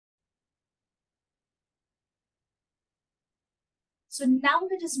So now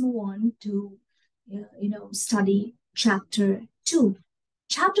let us move on to, study chapter 2.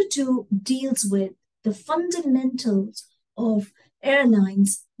 Chapter 2 deals with the fundamentals of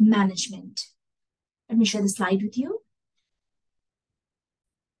airlines management. Let me share the slide with you.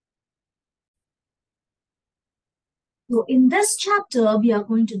 So in this chapter, we are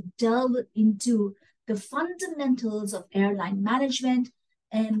going to delve into the fundamentals of airline management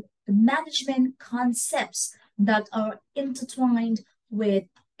and the management concepts that are intertwined with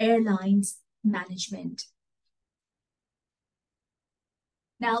airlines management.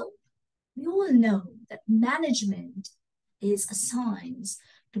 Now, we all know that management is a science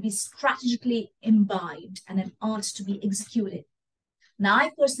to be strategically imbibed and an art to be executed. Now,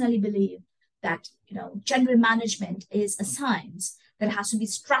 I personally believe that general management is a science that has to be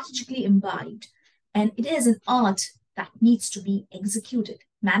strategically imbibed, and it is an art that needs to be executed.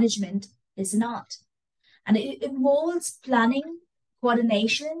 Management is an art, and it involves planning,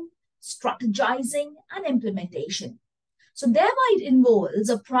 coordination, strategizing, and implementation. So thereby it involves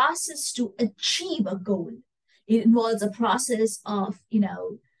a process to achieve a goal. It involves a process of,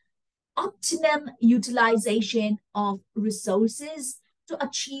 optimum utilization of resources to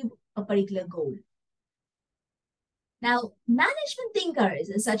achieve a particular goal. Now, management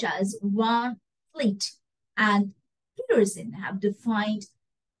thinkers such as Van Fleet and Peterson have defined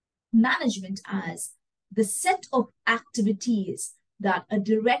management as the set of activities that are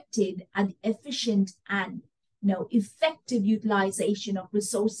directed at the efficient and effective utilization of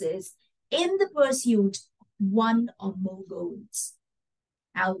resources in the pursuit of one or more goals.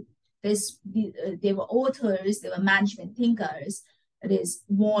 Now, they were authors, they were management thinkers, that is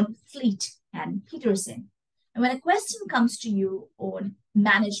Van Fleet and Peterson. And when a question comes to you on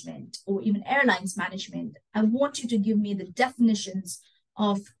management or even airlines management, I want you to give me the definitions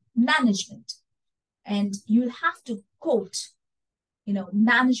of management. And you'll have to quote,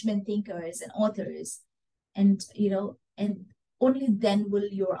 management thinkers and authors, and only then will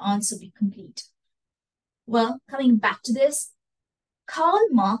your answer be complete. Well, coming back to this, Karl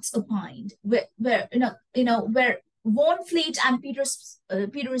Marx opined where Van Fleet and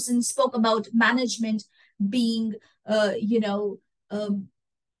Peterson spoke about management being where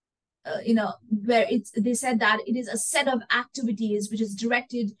they said that it is a set of activities which is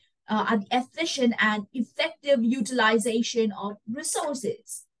directed at the efficient and effective utilization of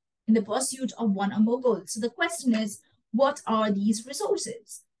resources in the pursuit of one or more goals. So the question is, what are these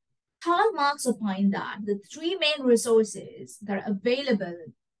resources? Karl Marx opined that the three main resources that are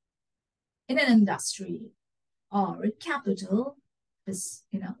available in an industry are capital, is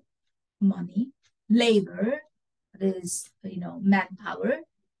money, labor, that is manpower,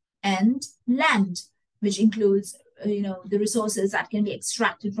 and land, which includes the resources that can be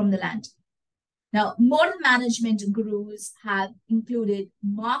extracted from the land. Now, modern management gurus have included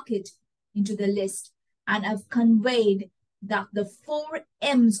market into the list and have conveyed that the 4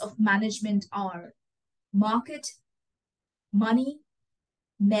 M's of management are market, money,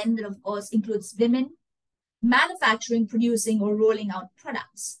 men, that of course includes women, manufacturing, producing or rolling out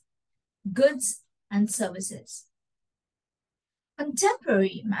products, goods and services.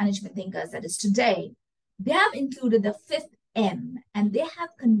 Contemporary management thinkers, that is today, they have included the 5th M, and they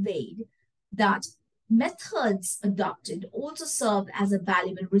have conveyed that methods adopted also serve as a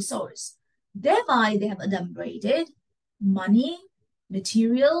valuable resource. Thereby, they have adumbrated money,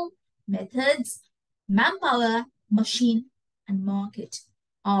 material, methods, manpower, machine, and market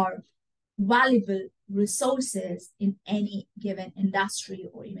are valuable resources in any given industry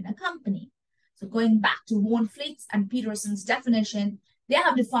or even a company. So going back to Van Fleet's and Peterson's definition, they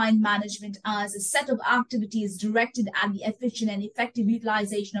have defined management as a set of activities directed at the efficient and effective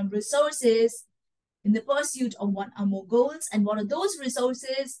utilization of resources in the pursuit of one or more goals. And what are those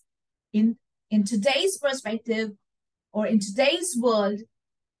resources? In today's perspective, or in today's world,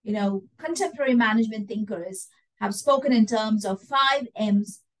 contemporary management thinkers have spoken in terms of 5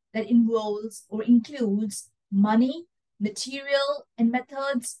 M's that involves or includes money, material and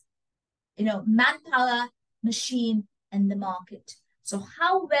methods, manpower, machine, and the market. So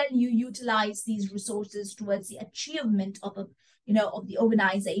how well you utilize these resources towards the achievement of of the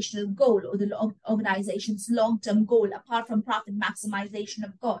organizational goal or the organization's long-term goal, apart from profit maximization,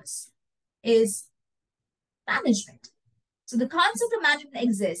 of course, is management. So the concept of management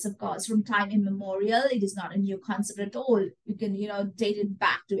exists, of course, from time immemorial. It is not a new concept at all. You can, date it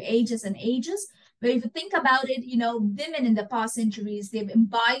back to ages and ages. But if you think about it, women in the past centuries, they've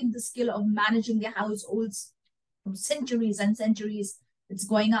imbibed the skill of managing their households from centuries and centuries it's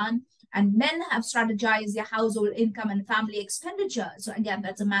going on. And men have strategized their household income and family expenditure. So again,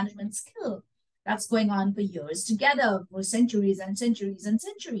 that's a management skill. that's going on for years together, for centuries and centuries and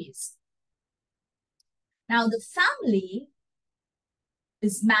centuries. Now, the family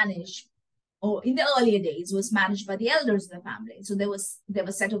is managed, or in the earlier days, was managed by the elders in the family. So there was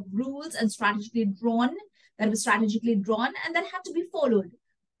a set of rules and strategically drawn, and that had to be followed.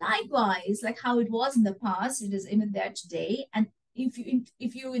 Likewise, like how it was in the past, it is even there today. And if you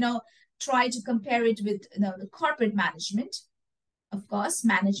try to compare it with the corporate management, of course,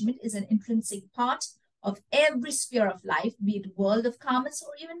 management is an intrinsic part of every sphere of life, be it world of commerce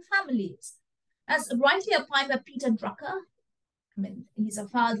or even families. As rightly opined by Peter Drucker, I mean, he's a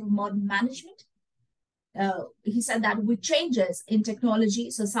father of modern management. He said that with changes in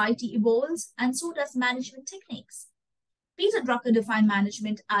technology, society evolves, and so does management techniques. Peter Drucker defined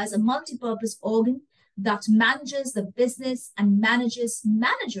management as a multi-purpose organ that manages the business and manages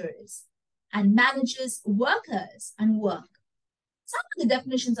managers and manages workers and work. Some of the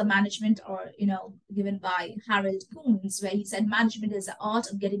definitions of management are, given by Harold Kuhns, where he said management is the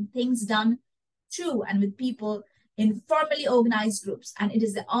art of getting things done through and with people in formally organized groups, and it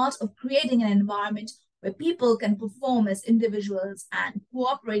is the art of creating an environment where people can perform as individuals and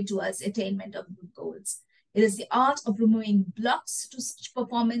cooperate towards the attainment of group goals. It is the art of removing blocks to such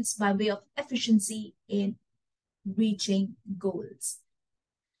performance by way of efficiency in reaching goals.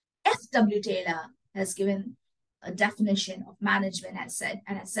 F.W. Taylor has given a definition of management, has said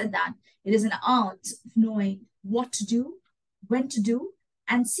that it is an art of knowing what to do, when to do,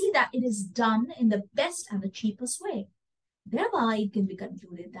 and see that it is done in the best and the cheapest way. Thereby, it can be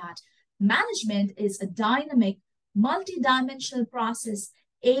concluded that management is a dynamic, multidimensional process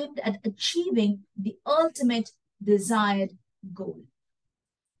aimed at achieving the ultimate desired goal.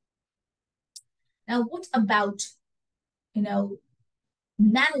 Now, what about,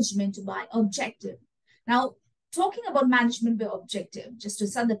 management by objective? Now, talking about management by objective, just to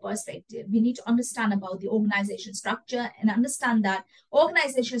set the perspective, we need to understand about the organization structure and understand that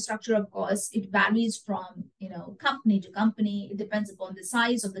organization structure, of course, it varies from, company to company. It depends upon the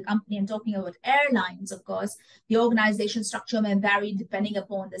size of the company. I'm talking about airlines, of course. The organization structure may vary depending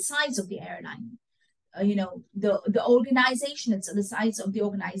upon the size of the airline. The organization, it's the size of the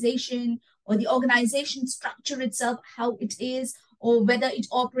organization or the organization structure itself, how it is, or whether it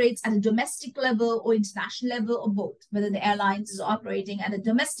operates at a domestic level or international level or both, whether the airlines is operating at a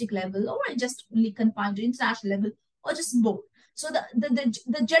domestic level or just only confined to international level or just both. So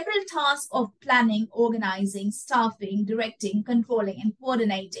the general task of planning, organizing, staffing, directing, controlling, and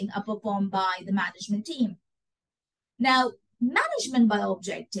coordinating are performed by the management team. Now, management by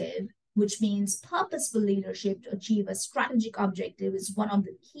objective, which means purposeful leadership to achieve a strategic objective, is one of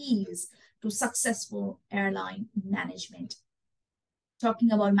the keys to successful airline management.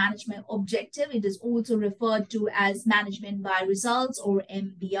 Talking about management objective, it is also referred to as management by results or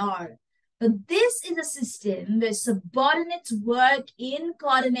MBR. But this is a system where subordinates work in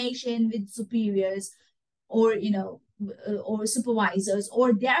coordination with superiors or, or supervisors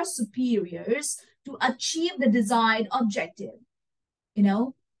or their superiors to achieve the desired objective,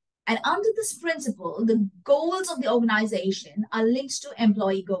 And under this principle, the goals of the organization are linked to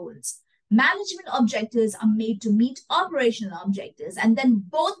employee goals. Management objectives are made to meet operational objectives, and then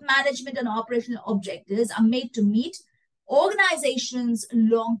both management and operational objectives are made to meet organization's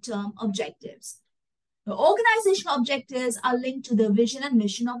long-term objectives. The organizational objectives are linked to the vision and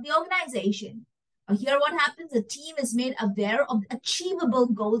mission of the organization. Here what happens, the team is made aware of achievable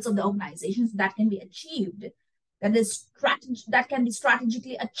goals of the organizations that can be achieved, that can be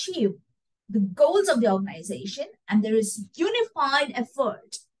strategically achieved, the goals of the organization, and there is unified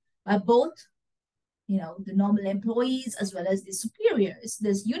effort by both, the normal employees as well as the superiors.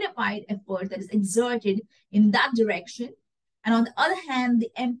 There's unified effort that is exerted in that direction. And on the other hand,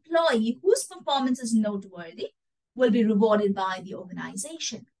 the employee whose performance is noteworthy will be rewarded by the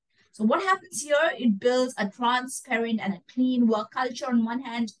organization. So what happens here? It builds a transparent and a clean work culture on one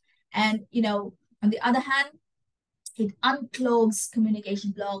hand, and, on the other hand, it unclogs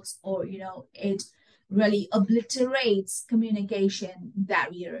communication blocks, or, it really obliterates communication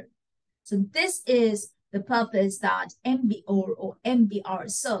barrier. So this is the purpose that MBO or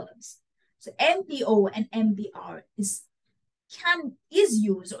MBR serves. So MBO and MBR is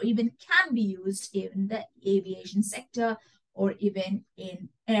used or even can be used in the aviation sector or even in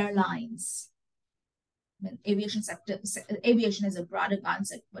airlines. Aviation is a broader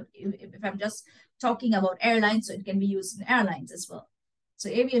concept, but if I'm just talking about airlines, so it can be used in airlines as well. So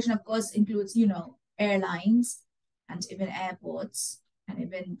aviation, of course, includes, airlines and even airports and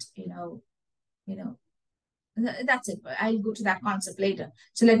even, that's it. But I'll go to that concept later.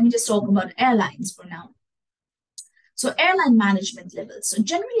 So let me just talk about airlines for now. So airline management levels. So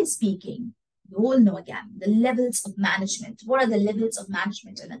generally speaking, you all know again, the levels of management. What are the levels of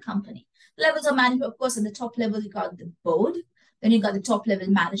management in a company? The levels of management, of course, at the top level, you got the board. Then you got the top level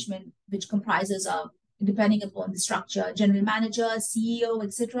management, which comprises of, depending upon the structure, general manager, CEO,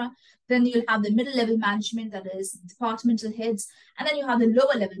 etc. Then you'll have the middle level management, that is departmental heads. And then you have the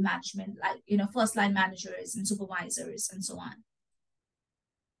lower level management, like, first line managers and supervisors and so on.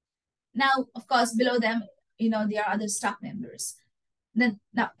 Now, of course, below them, there are other staff members.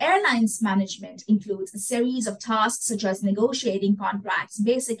 Now, airlines management includes a series of tasks such as negotiating contracts,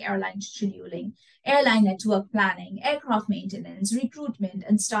 basic airline scheduling, airline network planning, aircraft maintenance, recruitment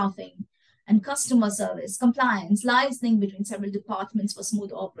and staffing, and customer service, compliance, liaising between several departments for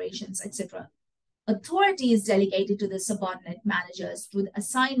smooth operations, etc. Authority is delegated to the subordinate managers through the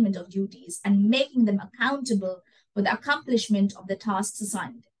assignment of duties and making them accountable for the accomplishment of the tasks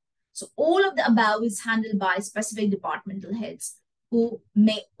assigned. So all of the above is handled by specific departmental heads who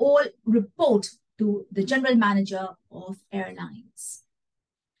may all report to the general manager of airlines.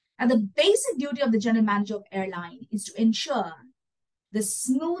 And the basic duty of the general manager of airline is to ensure the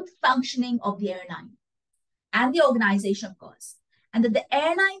smooth functioning of the airline and the organization, of course, and that the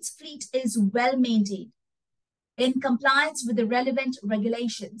airline's fleet is well maintained in compliance with the relevant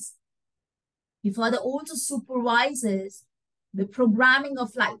regulations. He further also supervises the programming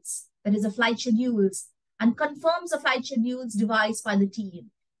of flights, that is, the flight schedules, and confirms the flight schedules devised by the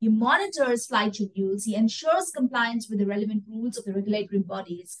team. He monitors flight schedules. He ensures compliance with the relevant rules of the regulatory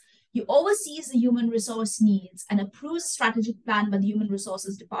bodies. He oversees the human resource needs and approves a strategic plan by the Human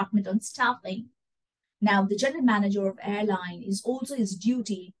Resources Department on staffing. Now, the general manager of airline is also his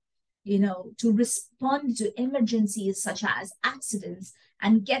duty, to respond to emergencies such as accidents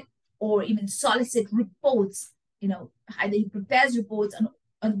and get or even solicit reports. Either he prepares reports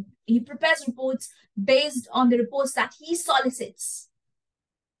and he prepares reports based on the reports that he solicits,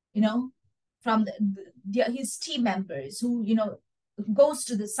 from his team members who, goes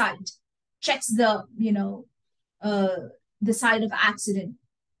to the site, checks the site of accident,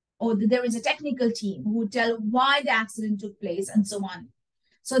 or there is a technical team who tell why the accident took place and so on.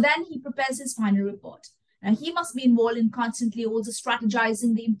 So then he prepares his final report. And he must be involved in constantly also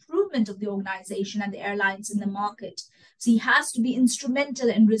strategizing the improvement of the organization and the airlines in the market. So he has to be instrumental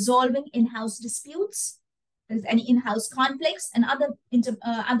in resolving in-house disputes, if there's any in-house conflicts, and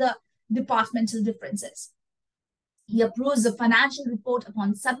other departmental differences. He approves the financial report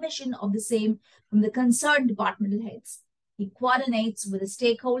upon submission of the same from the concerned departmental heads. He coordinates with the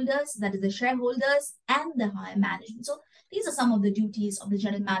stakeholders, that is the shareholders, and the higher management. So these are some of the duties of the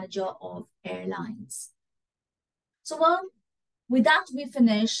general manager of airlines. So, well, with that, we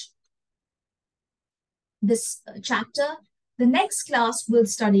finish this chapter. The next class will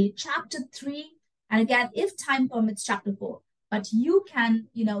study chapter 3, and again, if time permits, chapter 4. But you can,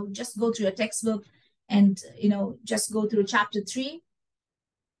 just go through your textbook and, just go through chapter 3.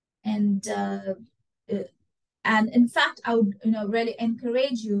 And in fact, I would, really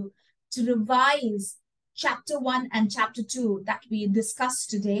encourage you to revise chapter 1 and chapter 2 that we discussed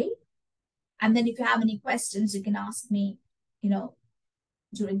today. And then if you have any questions, you can ask me,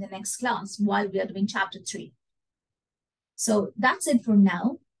 during the next class while we are doing chapter 3. So that's it for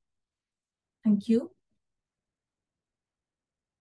now. Thank you.